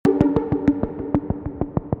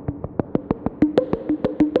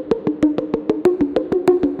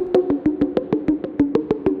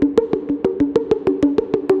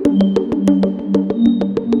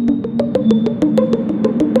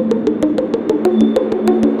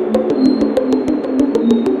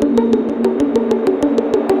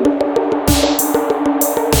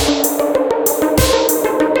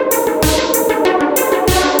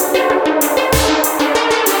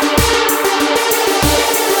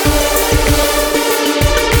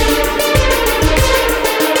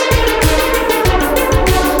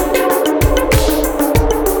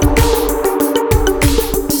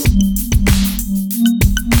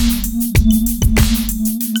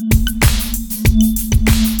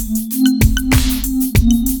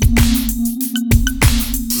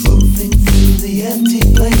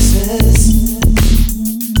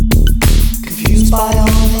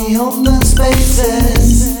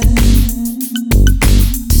spaces.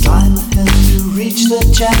 Climb the hill to reach the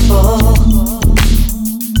chapel.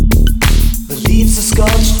 The leaves are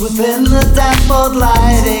scorched within the dappled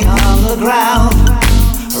lighting on the ground.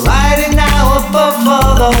 Writing now a book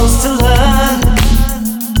for those to learn.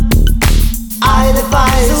 I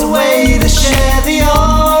devise a way to share the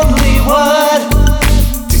only word,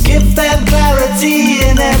 to give them clarity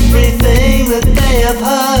in everything that they have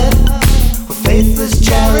heard. With faithless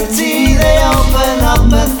charity they open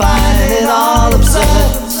up and find it all absurd.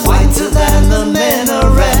 Whiter than the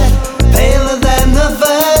minaret, paler than the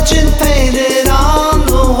Virgin painted on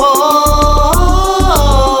the wall.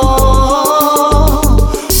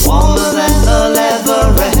 Warmer than the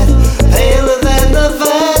leatherette, paler than the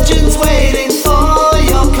virgins waiting for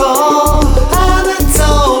your call.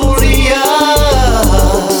 Anatolia,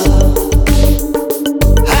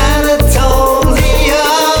 Anatolia,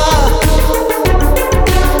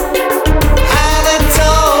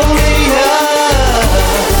 Anatolia, Anatolia,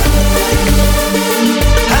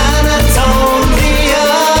 Anatolia.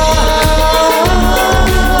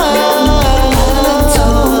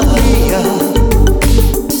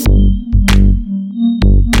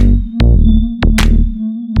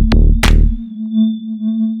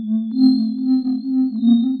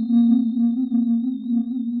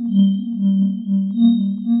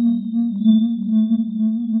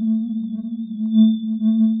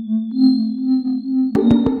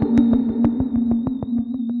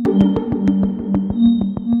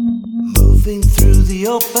 Moving through the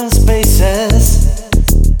open spaces,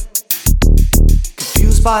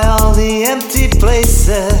 confused by all the empty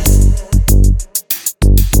places.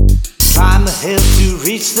 Climb the hill to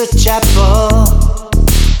reach the chapel.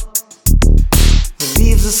 The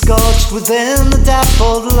leaves are scorched within the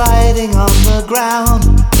dappled lighting on the ground.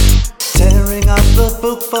 Tearing up the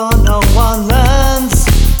book for no one learns.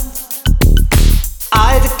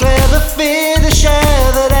 I declare the fear to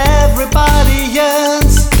share that everybody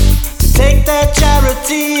yearns, to take their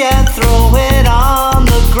charity and throw it on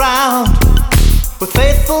the ground. With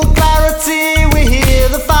faithful clarity we hear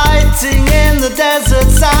the fighting in the desert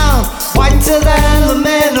sound. Whiter than the